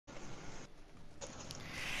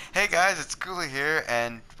Hey guys, it's Kula here,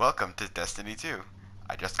 and welcome to Destiny 2.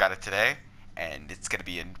 I just got it today, and it's gonna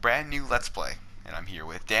be a brand new Let's Play. And I'm here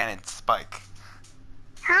with Dan and Spike.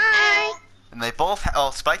 Hi! And they both,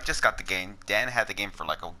 Spike just got the game. Dan had the game for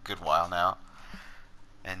like a good while now.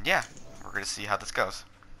 And yeah, we're gonna see how this goes.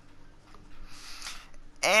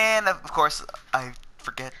 And of course, I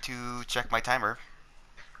forget to check my timer.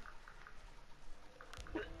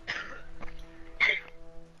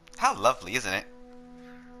 How lovely, isn't it?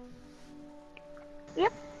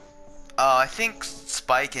 Yep. I think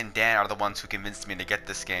Spike and Dan are the ones who convinced me to get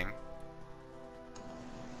this game.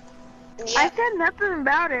 Yep. I said nothing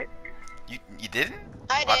about it. You didn't?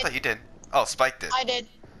 I did. I thought you did. Oh, Spike did. I did.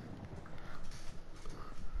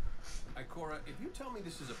 Ikora, if you tell me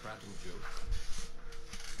this is a practical joke,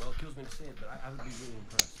 well, it kills me to say it, but I would be really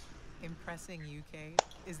impressed. Impressing you, Cade,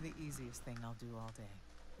 is the easiest thing I'll do all day.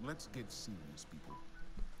 Let's get serious, people.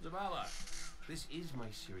 Zavala, this is my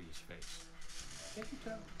serious face. Can't you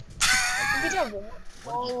tell? Good job,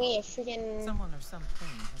 calling me a freaking. Someone or something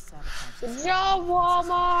has sabotaged. Good job,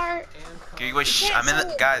 Walmart. Okay, wait, shh, I'm in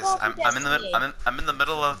the guys. I'm in the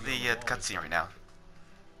middle of the cutscene right now.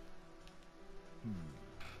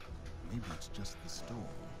 Maybe it's just the storm.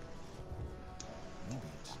 Maybe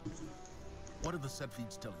it's. What do the set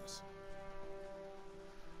feeds tell us?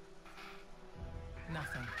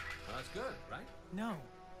 Nothing. Well, that's good, right? No.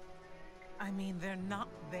 I mean, they're not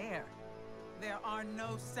there. There are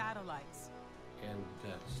no satellites. And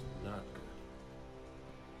that's not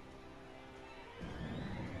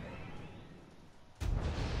good.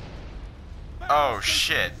 Oh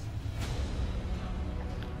shit.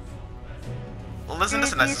 Well, listen, this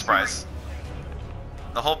is a nice surprise.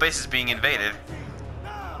 The whole base is being invaded.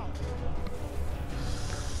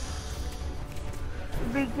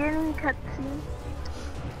 Beginning cutscene.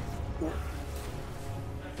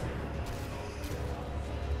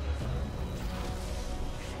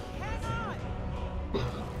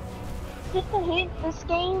 Just a hint, this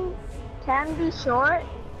game can be short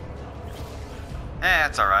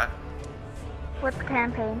It's alright. with the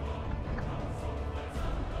campaign.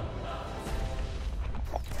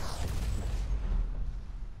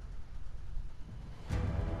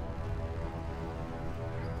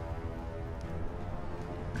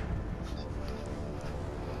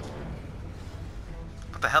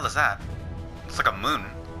 What the hell is that? It's like a moon.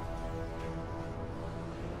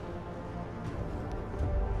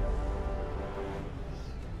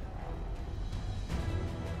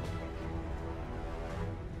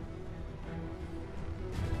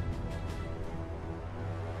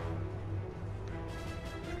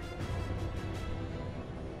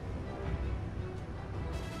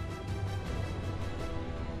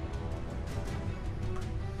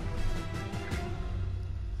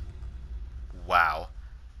 Wow.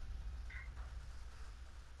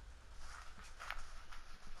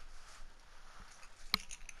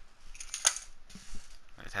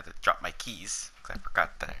 I just had to drop my keys because I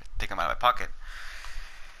forgot to take them out of my pocket.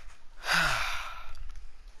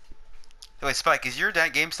 Wait, Spike, is your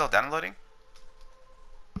game still downloading?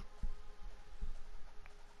 He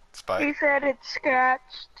Spike? said it's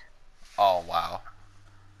scratched. Oh, wow.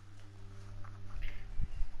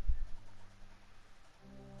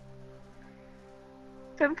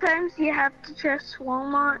 Sometimes you have to trust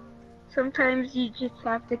Walmart. Sometimes you just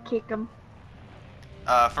have to kick them.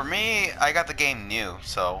 For me, I got the game new,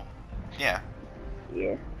 so yeah.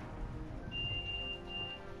 Yeah.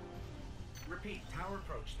 Repeat, tower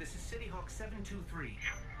approach. This is City Hawk 723.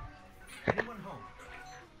 Anyone home?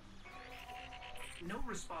 No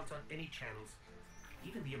response on any channels,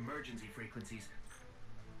 even the emergency frequencies.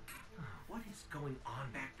 What is going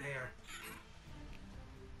on back there?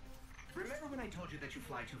 Remember when I told you that you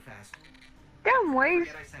fly too fast? Damn ways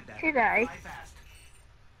Forget I said that. should I? Fly fast.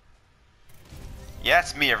 Yeah,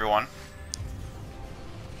 it's me, everyone.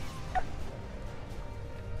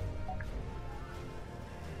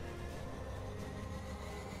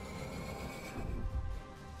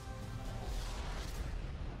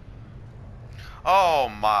 Oh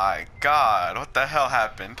my god, what the hell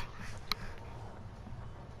happened?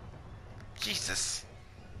 Jesus.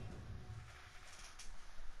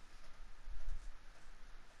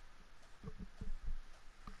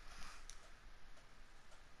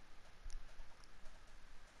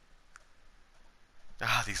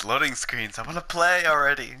 Ah, these loading screens. I want to play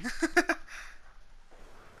already.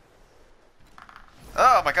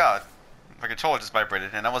 Oh my god. My controller just vibrated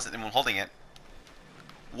and I wasn't even holding it.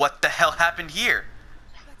 What the hell happened here?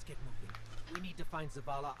 Let's get moving. We need to find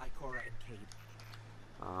Zavala, Ikora, and Cade.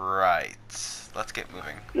 Right. Let's get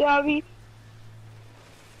moving. Yeah, we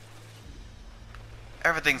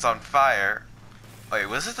Everything's on fire. Wait,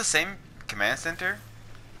 was it the same command center?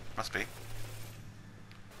 Must be.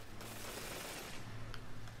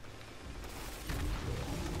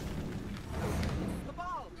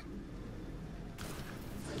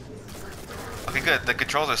 Okay, good. The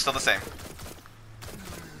controls are still the same.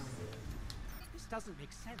 This doesn't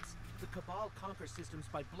make sense. The Cabal conquer systems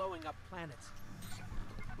by blowing up planets.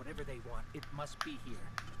 Whatever they want, it must be here,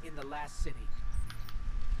 in the last city.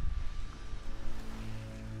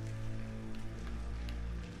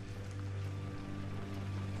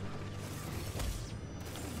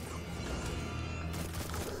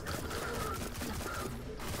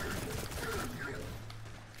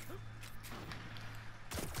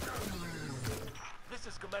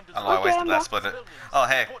 I don't know, I wasted that split it. Oh,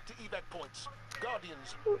 hey.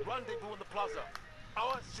 Guardians, rendezvous in the plaza.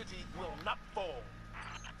 Our city will not fall.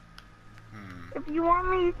 If you want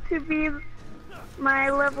me to be my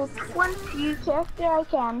level 20 caster, I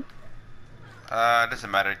can. Doesn't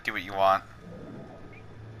matter. Do what you want.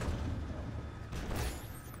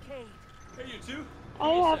 Hey, you two? I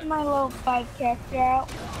have my level 5 caster out.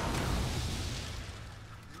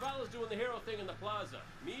 Zavala's doing the hero thing in the plaza.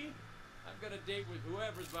 Me? I've got a date with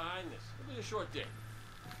whoever's behind this. It'll be a short date.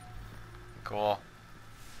 Cool.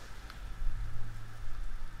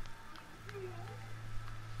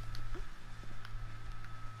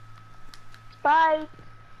 Bye.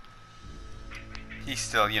 He's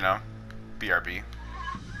still, you know, BRB.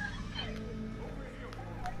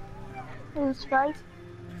 Who's right?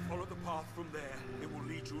 Follow the path from there. It will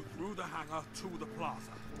lead you through the hangar to the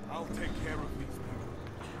plaza. I'll take care of these people.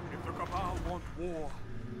 If the Cabal want war,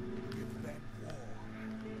 give them war.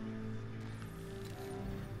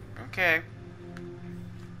 Okay.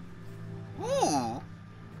 Ooh.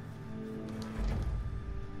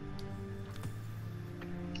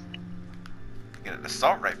 Get an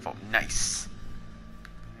assault rifle. Nice.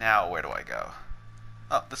 Now where do I go?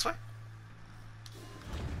 Oh, this way?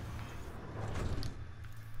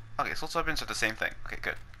 Okay, assault weapons are the same thing. Okay,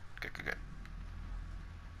 good. Good, good, good.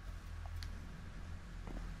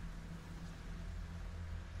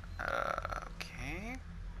 Okay.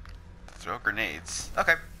 Throw grenades.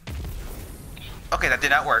 Okay. Okay, that did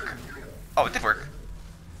not work. Oh, it did work.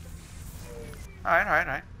 Alright, alright,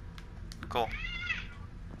 alright. Cool.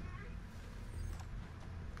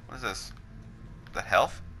 What is this? Is that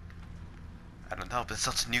health? I don't know, but it's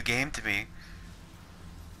such a new game to me.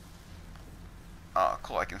 Oh,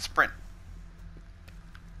 cool, I can sprint.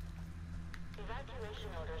 Evacuation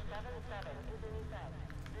order 77 is in effect.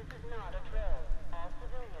 This is not a drill. All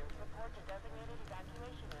civilians report to designated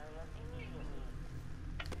evacuation areas immediately.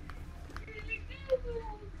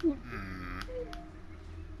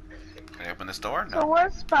 Can I open this door? No. So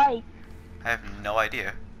where's Spike? I have no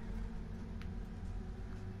idea.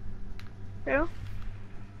 Who?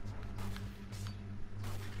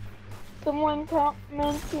 Someone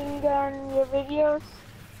commenting on your videos?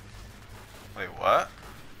 Wait, what?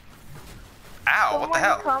 Ow, what the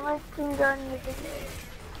hell? Someone commenting on your videos.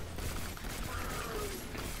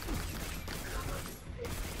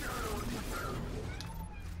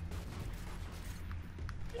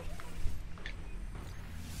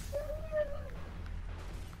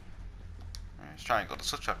 It's triangle to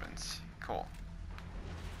switch weapons. Cool.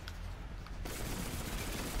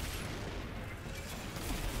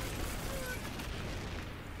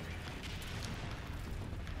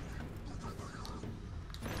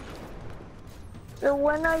 So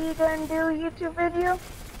when are you gonna do a YouTube video?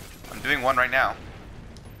 I'm doing one right now.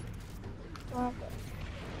 Okay.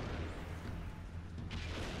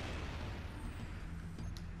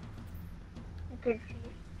 Okay.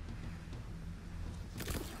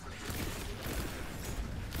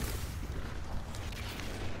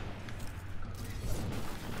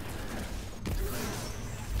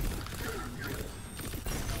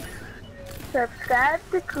 Subscribe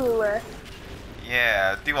to Cooler.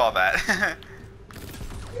 Yeah, do all that.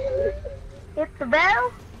 Hit the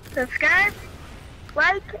bell, subscribe,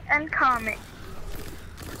 like, and comment.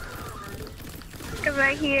 Because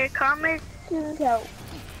I hear comments can help.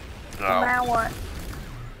 No matter what.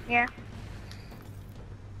 Yeah.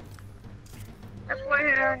 That's why I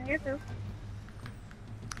heard on YouTube.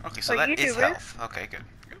 Okay, so For that is YouTubers. health. Okay, good.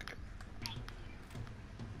 Good, good.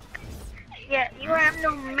 Yeah, you have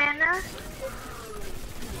no mana.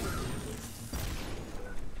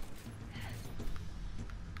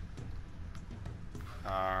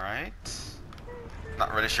 Alright.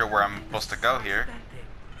 Not really sure where I'm supposed to go here. That thing.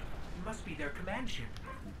 It must be their command ship.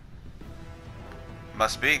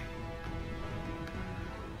 Must be.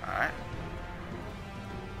 Alright.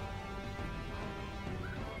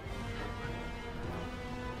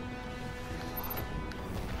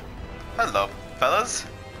 Hello. fellas?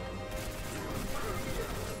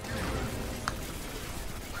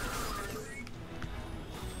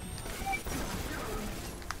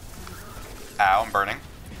 Ow, I'm burning.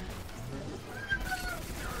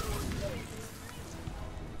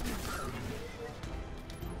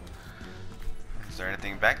 Is there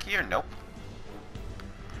anything back here? Nope.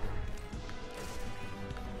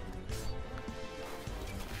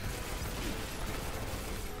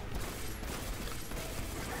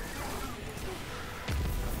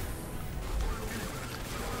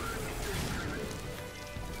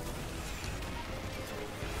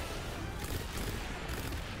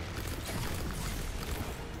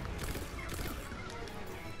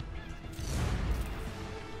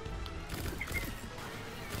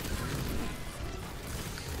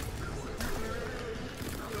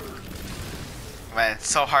 Man, it's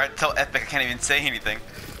so hard to tell Epic I can't even say anything.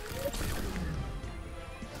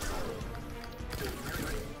 You're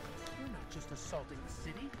not just assaulting the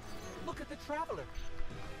city. Look at the Traveler.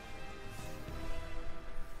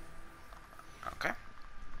 Okay.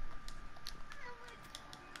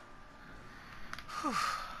 Whew.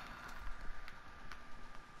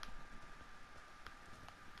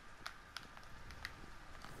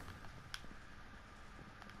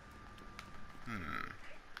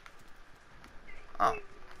 Oh.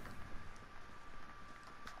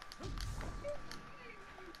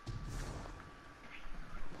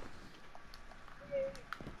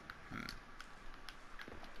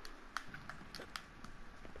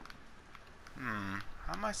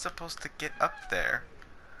 How am I supposed to get up there?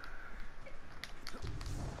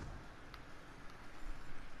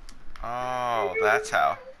 Oh, that's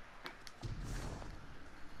how.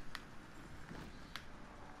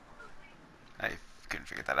 I couldn't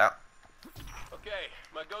figure that out. Okay,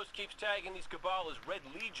 my ghost keeps tagging these Cabal as Red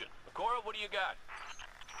Legion. Akora, what do you got?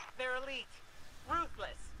 They're elite,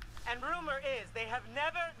 ruthless, and rumor is they have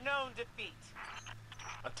never known defeat.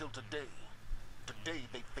 Until today. Today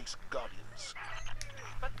they face Guardians.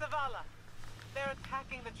 But Zavala, they're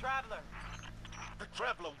attacking the Traveler. The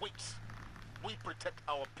Traveler waits. We protect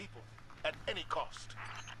our people at any cost.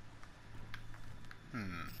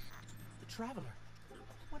 The Traveler.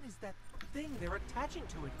 What is that thing they're attaching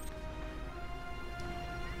to it?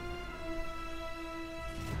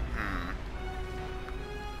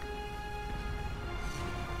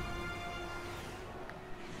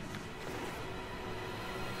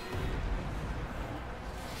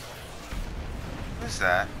 Who's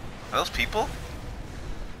that? Are those people?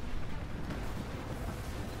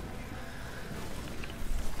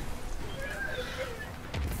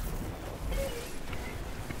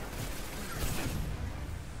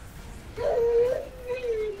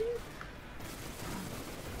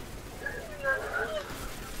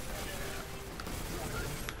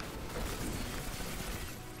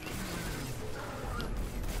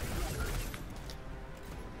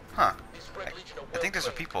 Huh. I think those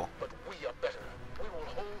are people. But we are better. We will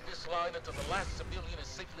hold this line until the last civilian is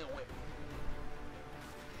safely away.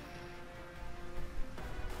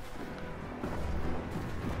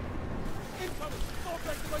 Incoming! Fall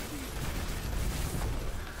back to my team!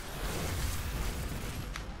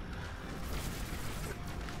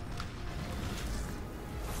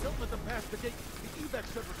 Don't let them pass the gate. The evac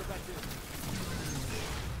servers are back there.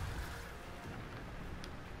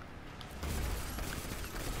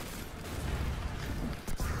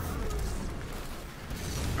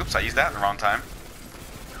 Oops, I used that in the wrong time.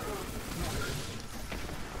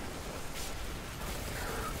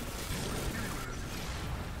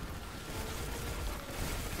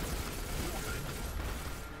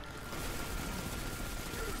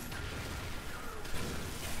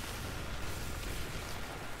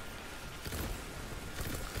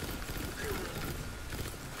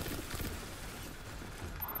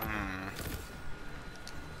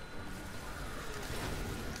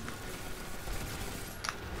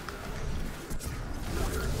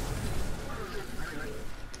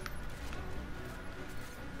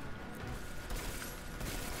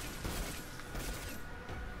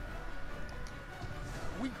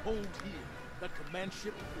 We hold here. That command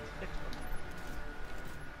ship is next to us.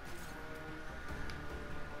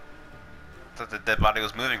 Thought the dead body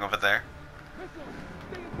was moving over there. Missiles!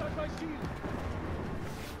 Stay inside my shield!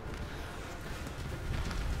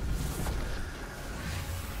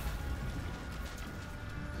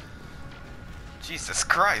 Jesus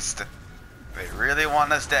Christ. They really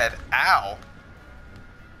want us dead. Ow!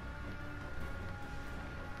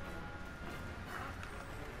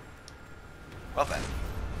 Well then.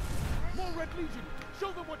 More Red Legion!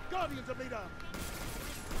 Show them what Guardians are made of!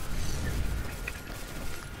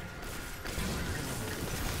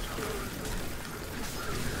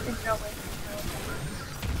 There's no way to kill them.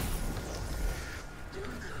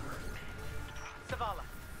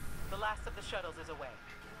 shuttles is away.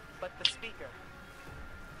 But the speaker,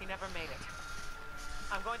 he never made it.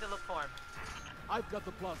 I'm going to look for him. I've got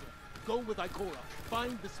the plaza. Go with Ikora.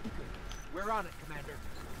 Find the speaker. We're on it, Commander.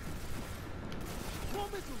 More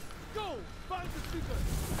missiles! Go! Find the speaker!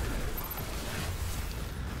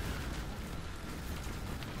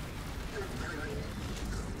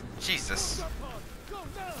 Jesus. Go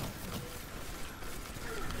now!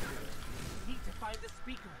 Need to find the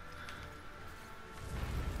speaker.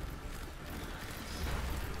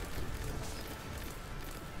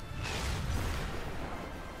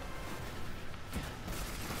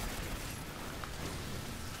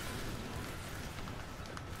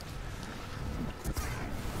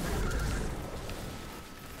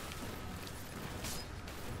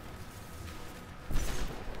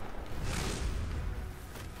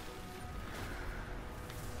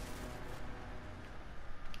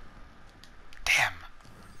 Damn.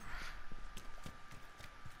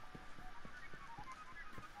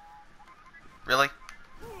 Really?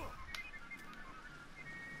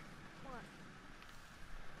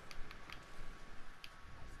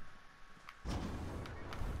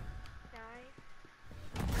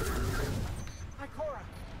 Ikora,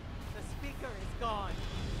 the speaker is gone.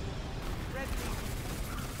 Red Legion,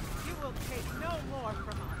 you will take no more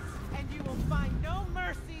from us, and you will find no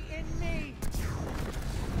mercy in me.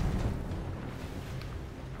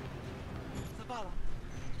 Zavala.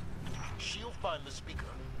 She'll find the speaker.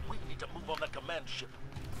 We need to move on that command ship.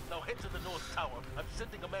 Now head to the North Tower. I'm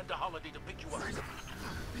sending Amanda Holiday to pick you up.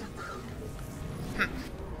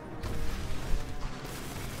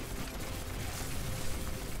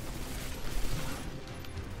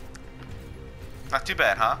 Not too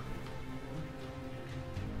bad, huh?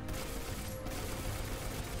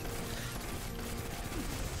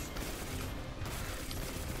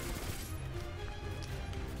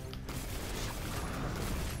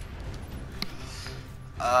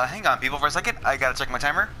 Hang on, people, for a second. I gotta check my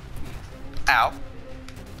timer. Ow.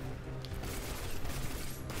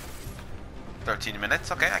 13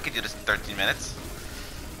 minutes. Okay, I can do this in 13 minutes.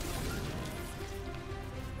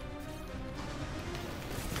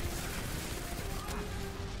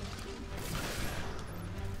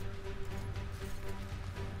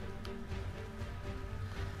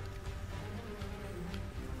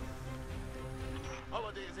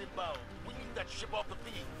 Holiday is inbound. We need that ship off the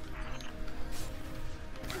field.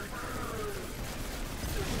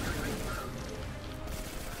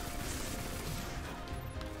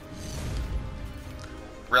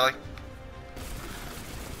 Really?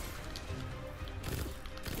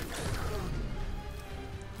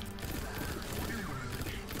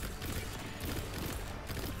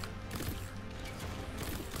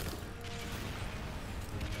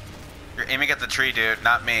 You're aiming at the tree, dude,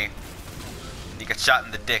 not me. You get shot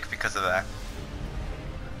in the dick because of that.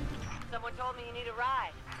 Someone told me you need a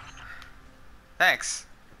ride. Thanks.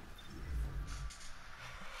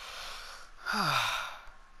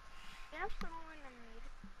 That's someone I need.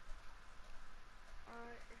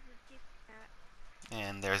 Or is it just that?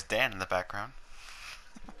 And there's Dan in the background.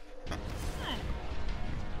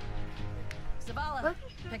 Zavala,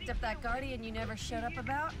 picked up that Guardian you never showed up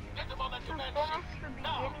about? Get them on that command That's ship. the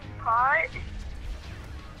Now. beginning part.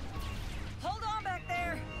 Hold on back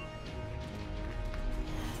there!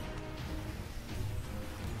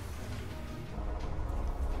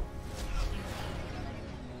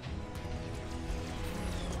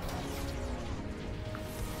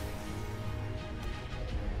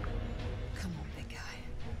 Come on, big guy.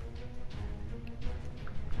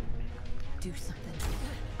 Do something.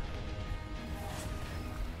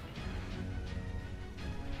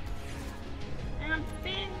 I've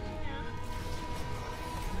been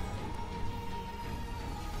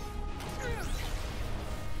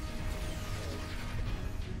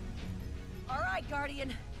All right,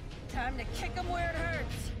 Guardian. Time to kick him where it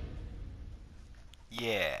hurts.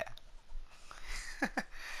 Yeah.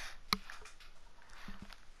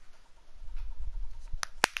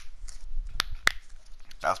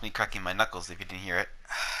 That was me cracking my knuckles if you didn't hear it.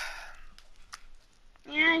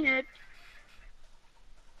 Yeah, I did.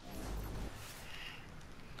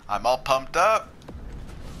 I'm all pumped up.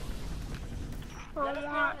 Let us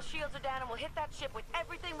know when the shields are down and we'll hit that ship with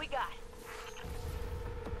everything we got.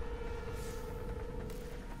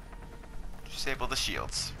 Disable the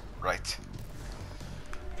shields. Right.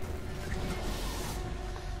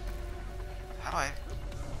 How do I...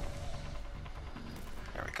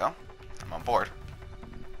 There we go. I'm on board.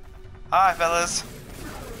 Hi, fellas.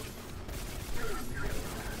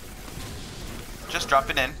 Just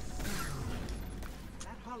dropping in.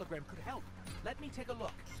 That hologram could help. Let me take a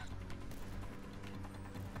look.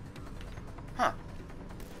 Huh.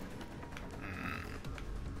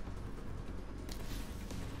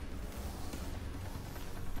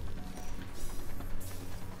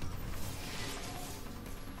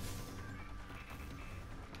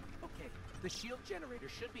 The shield generator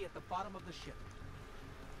should be at the bottom of the ship.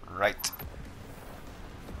 Right.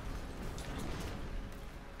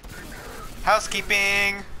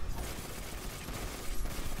 Housekeeping!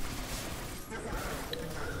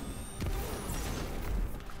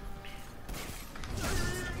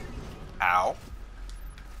 Ow.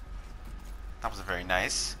 That wasn't very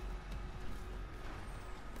nice.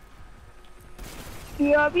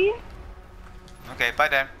 BRB? Okay, bye,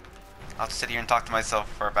 Dan. I'll sit here and talk to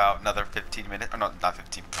myself for about another 15 minutes. Oh, no, not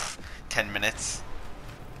 15. 10 minutes.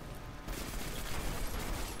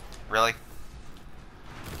 Really?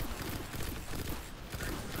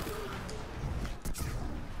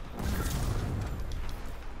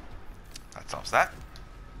 That solves that.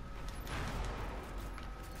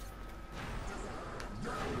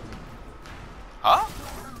 Huh?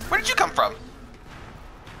 Where did you come from?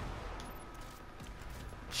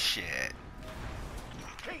 Shit.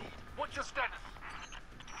 Hey, what's your status?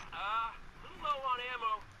 A little low on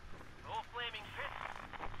ammo. Old flaming fist.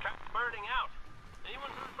 Kept burning out. Anyone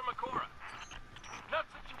heard from Akora? Not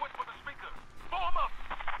since you went for the speaker. Form up!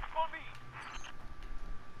 For me!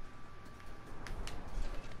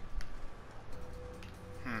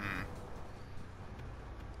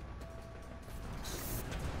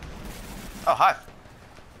 Oh, hi.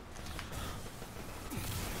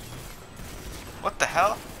 What the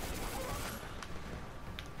hell?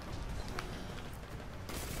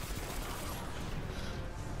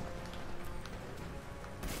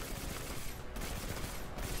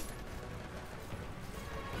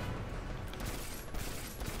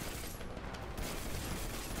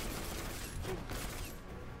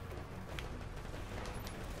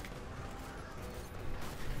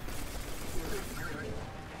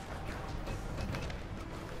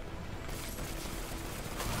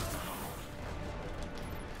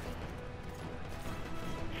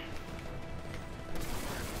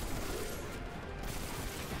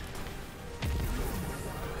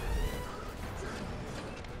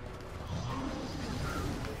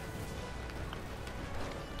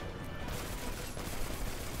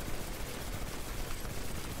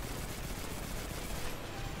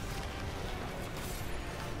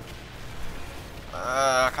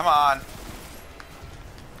 Come on.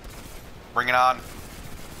 Bring it on.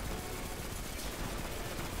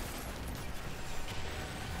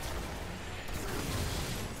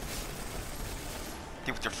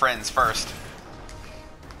 Deal with your friends first.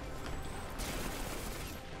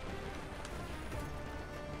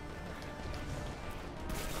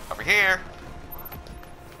 Over here.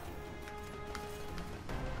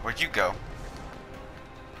 Where'd you go?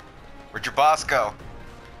 Where'd your boss go?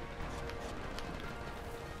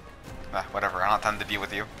 Ah, whatever, I don't have time to deal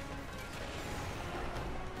with you.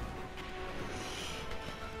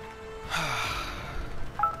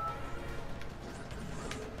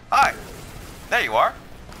 Hi! There you are!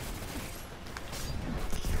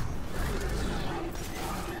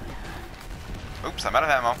 Oops, I'm out of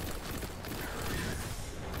ammo.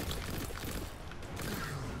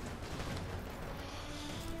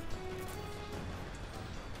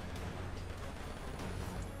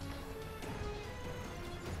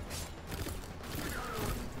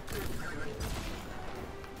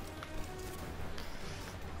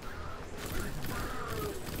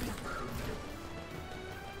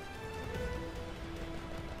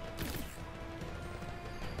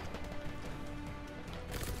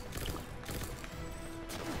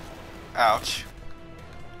 Ouch.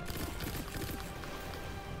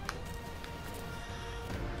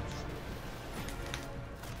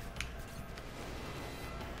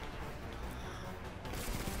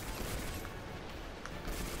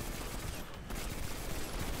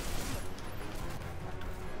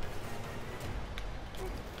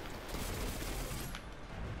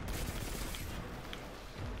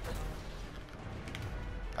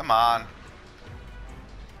 Come on.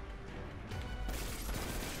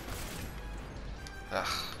 Ugh.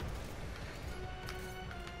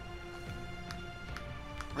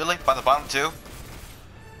 Really? By the bottom too?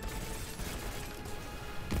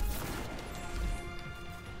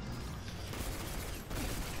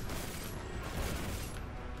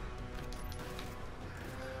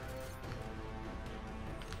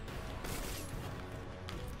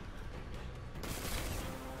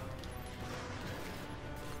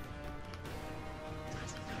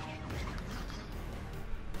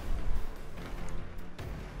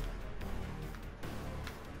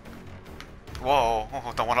 Whoa,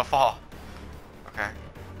 oh, don't want to fall. Okay.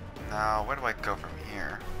 Now, where do I go from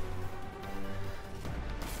here?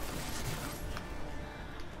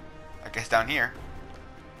 I guess down here.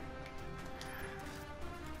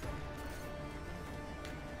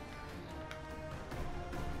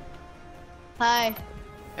 Hi.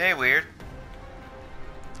 Hey, weird.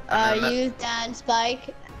 Are you Dan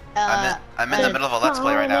Spike? I'm in the middle of a let's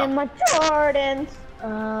play right now. my Jordans.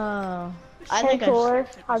 Oh. I Hey, think Tor.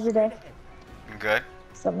 How's your day? I'm good.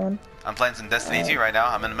 What's up, man? I'm playing some Destiny 2 right now.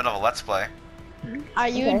 I'm in the middle of a let's play. Are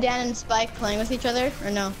you Okay. Dan and Spike playing with each other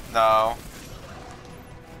or no? No.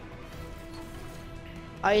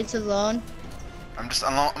 Are you alone? I'm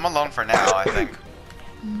alone for now, I think.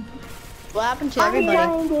 What happened to everybody?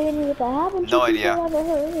 No idea. What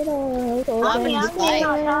happened to Spike?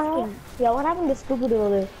 Yeah, what happened to Scooby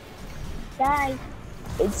Doo? Guys,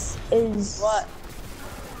 is What?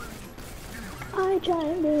 I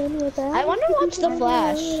chimed in with that. I want to watch The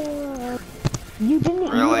Flash. You didn't?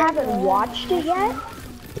 You Really? haven't watched it yet?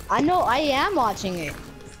 I know, I am watching it.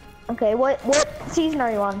 Okay, what season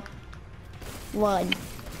are you on? 1.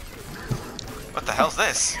 What the hell's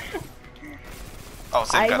this? Oh,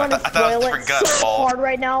 same I'm gun. I gonna thought it was a spoil different it gun. so Lol. hard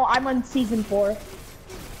right now. I'm on season 4.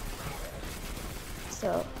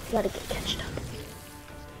 So, gotta get catched up.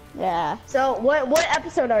 Yeah. So, what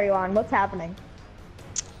episode are you on? What's happening?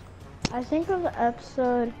 I think of the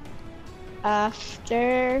episode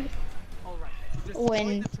after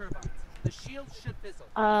when The shield should fizzle.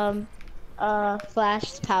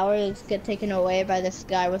 Flash's powers get taken away by this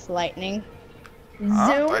guy with lightning.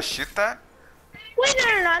 Huh? Do I shoot that? Wait,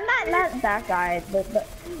 no, not that guy.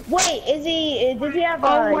 Wait, does he have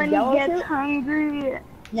Oh, a when he yellow gets suit? hungry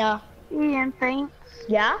No. and faints.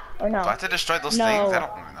 Yeah, or no? Do I have to destroy those No. things? I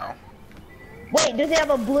don't really know. Wait, does he have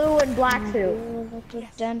a blue and black suit?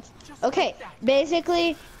 Okay,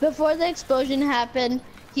 basically, before the explosion happened,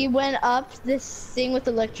 he went up this thing with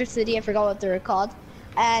electricity, I forgot what they were called,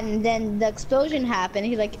 and then the explosion happened,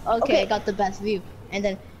 he's like, okay, I got the best view, and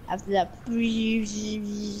then after that,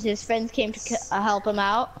 his friends came to help him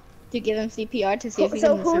out, to give him CPR to see if he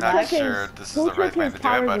So can who survive. Not sure this is the right way to do it,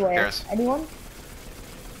 but who cares? Anyone?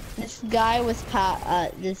 This guy with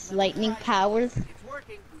this lightning powers.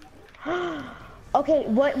 Okay,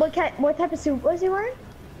 what type of suit was he wearing?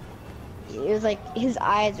 It was like his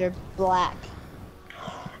eyes are black.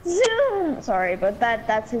 Zoom. Sorry, but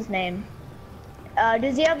that's his name.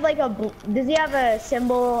 Does he have like does he have a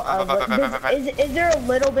symbol of? Is there a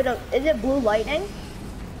little bit of? Is it blue lightning?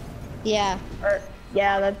 Yeah.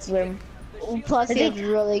 Yeah, that's Zoom. Plus, he has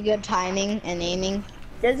really good timing and aiming.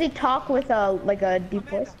 Does he talk with like a deep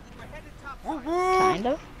voice? Kind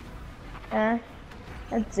of.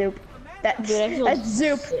 That's Zoop. That's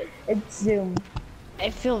Zoop. It's Zoom. I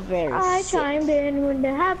feel very I sick. chimed in when the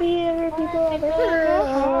happier people ever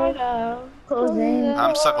heard. Closing.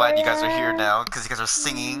 I'm so glad you guys are here now, because you guys are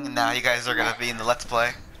singing, and now you guys are gonna be in the let's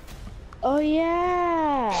play. Oh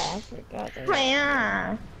yeah. I forgot that.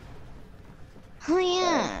 Yeah. Oh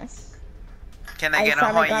yes. Can I get a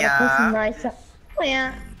Gotta put some Hoya? rice on. Oh,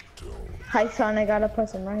 yeah. Hi, son. I gotta put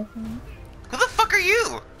some rice on. Who the fuck are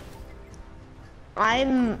you?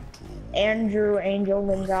 I'm Andrew Angel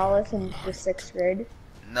Gonzalez in the 6th grade.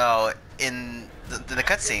 No, in the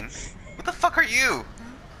cutscene. Who the fuck are you?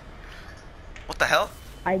 What the hell?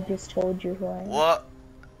 I just told you who I am. What?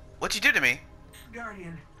 What'd you do to me?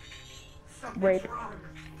 Guardian. Rape.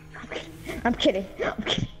 I'm kidding. I'm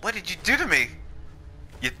kidding. What did you do to me?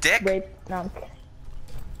 You dick? Rape. No, I'm kidding.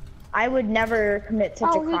 I would never commit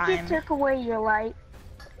such a Oh, he crime. just took away your light.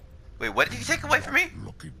 Wait, what did you take away from me?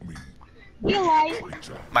 Your light.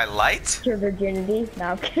 My light? Your virginity. No,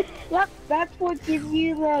 I'm kidding. Yep, that's what gives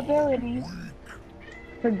you the abilities.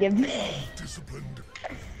 Forgive me.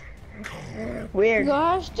 Weird.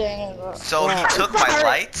 Gosh dang it. So he took my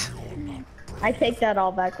light? I take that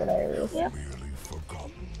all back what I was. Yep.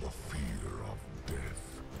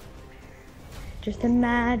 Just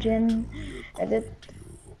imagine. I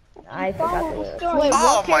forgot the lyrics. Wait,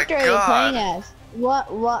 Oh what my character are you God. playing as?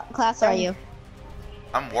 What class are you?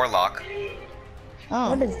 I'm Warlock. Oh.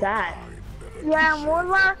 What is that? Yeah,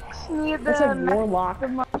 Warlocks need That's a warlock. the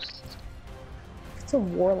most. It's a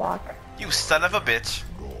warlock. You son of a bitch.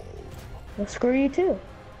 Well, screw you too.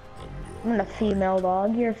 I'm a female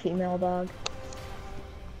dog. You're a female dog.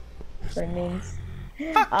 That's what it means.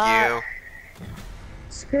 Fuck you.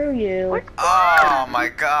 Screw you. Oh my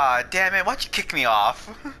god, damn it, why'd you kick me off?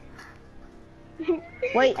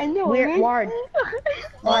 Wait, I know, we're right? Ward.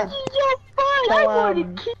 Ward. Ward. I So,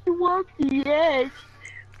 want to kick you off the edge.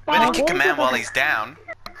 I'm gonna kick a man while he's down.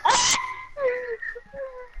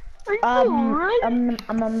 Kick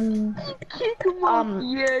him off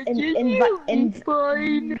the edge. You'll be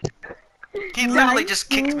fine. He literally just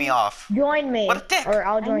kicked me off. Join me. What a dick. Or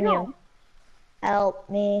I'll join know. you. Help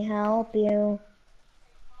me help you.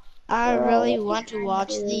 I really want to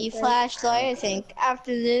watch the Flash, so I think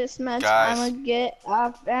after this match, Guys. I'm gonna get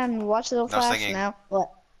up and watch the Flash singing. now. What?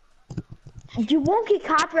 You won't get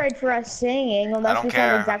copyright for us singing unless don't we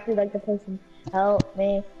care. sound exactly like the person. Help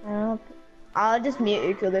me, help. I'll just mute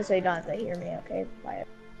you, Cooler, so you don't have to hear me, okay? Bye.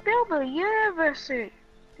 Build a university.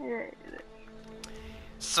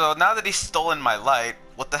 So now that he's stolen my light,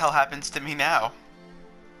 what the hell happens to me now?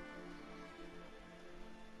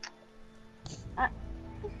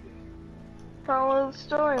 Follow the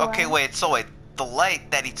story. Okay, wait, the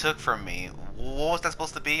light that he took from me, what was that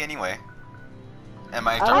supposed to be anyway? Am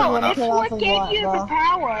I Oh, enough? it's what gave you the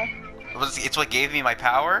power. It's what gave me my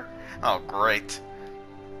power? Oh, great.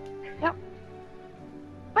 Yep.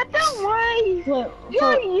 But don't worry. For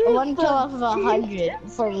 1 kill off of 100.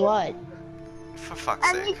 For what? For fuck's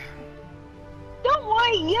sake. Don't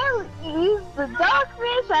worry, you use the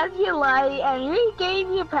darkness as your light and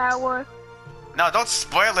regain your power. No, don't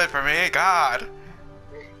spoil it for me, God.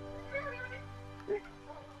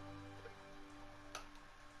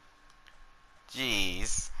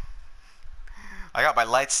 Jeez. I got my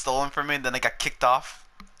light stolen from me and then I got kicked off.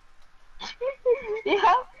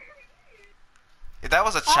 Yeah. If that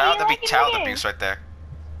was a How child, do you that'd be like it child again? abuse right there.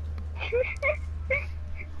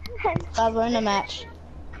 God, we're in a match.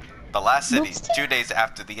 The last city, 2 days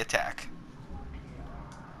after the attack.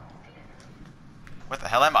 Where the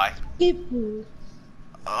hell am I?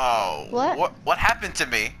 Oh, what happened to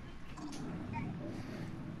me?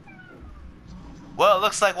 Well, it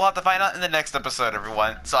looks like we'll have to find out in the next episode,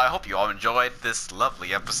 everyone. So I hope you all enjoyed this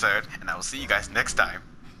lovely episode, and I will see you guys next time.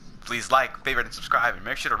 Please like, favorite, and subscribe, and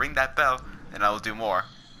make sure to ring that bell, and I will do more.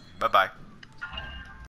 Bye-bye.